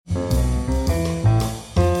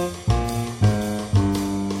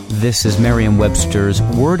This is Merriam-Webster's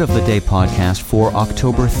Word of the Day podcast for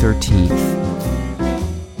October 13th.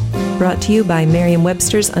 Brought to you by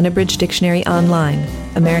Merriam-Webster's Unabridged Dictionary Online,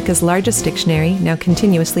 America's largest dictionary, now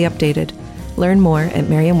continuously updated. Learn more at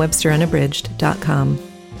merriam-websterunabridged.com.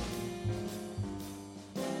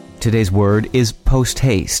 Today's word is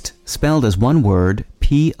posthaste, spelled as one word,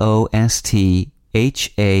 Posthaste.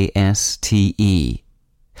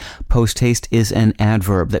 Posthaste is an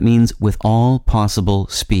adverb that means with all possible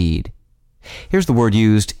speed. Here's the word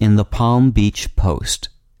used in the Palm Beach Post.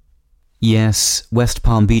 Yes, West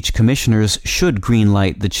Palm Beach commissioners should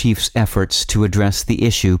greenlight the chief's efforts to address the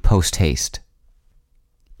issue post-haste.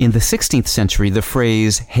 In the 16th century, the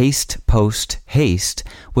phrase haste-post-haste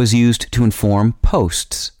was used to inform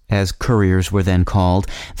posts, as couriers were then called,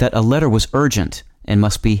 that a letter was urgent and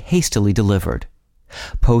must be hastily delivered.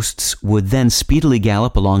 Posts would then speedily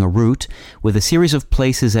gallop along a route with a series of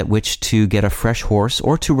places at which to get a fresh horse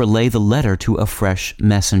or to relay the letter to a fresh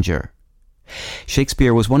messenger.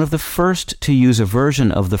 Shakespeare was one of the first to use a version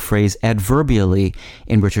of the phrase adverbially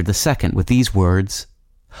in Richard II with these words,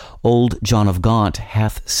 "Old John of Gaunt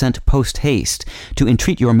hath sent post-haste to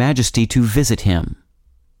entreat your Majesty to visit him."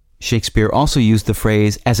 Shakespeare also used the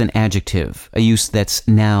phrase as an adjective, a use that's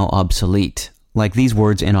now obsolete. Like these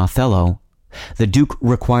words in Othello, "The Duke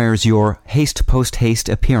requires your haste-post-haste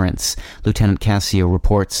appearance," Lieutenant Cassio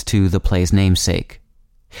reports to the play's namesake.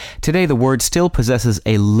 Today, the word still possesses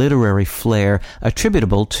a literary flair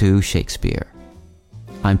attributable to Shakespeare.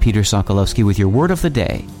 I'm Peter Sokolowski with your Word of the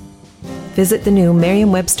Day. Visit the new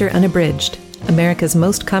Merriam-Webster Unabridged, America's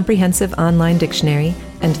most comprehensive online dictionary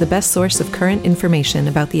and the best source of current information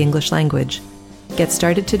about the English language. Get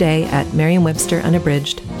started today at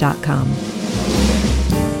merriam-websterunabridged.com.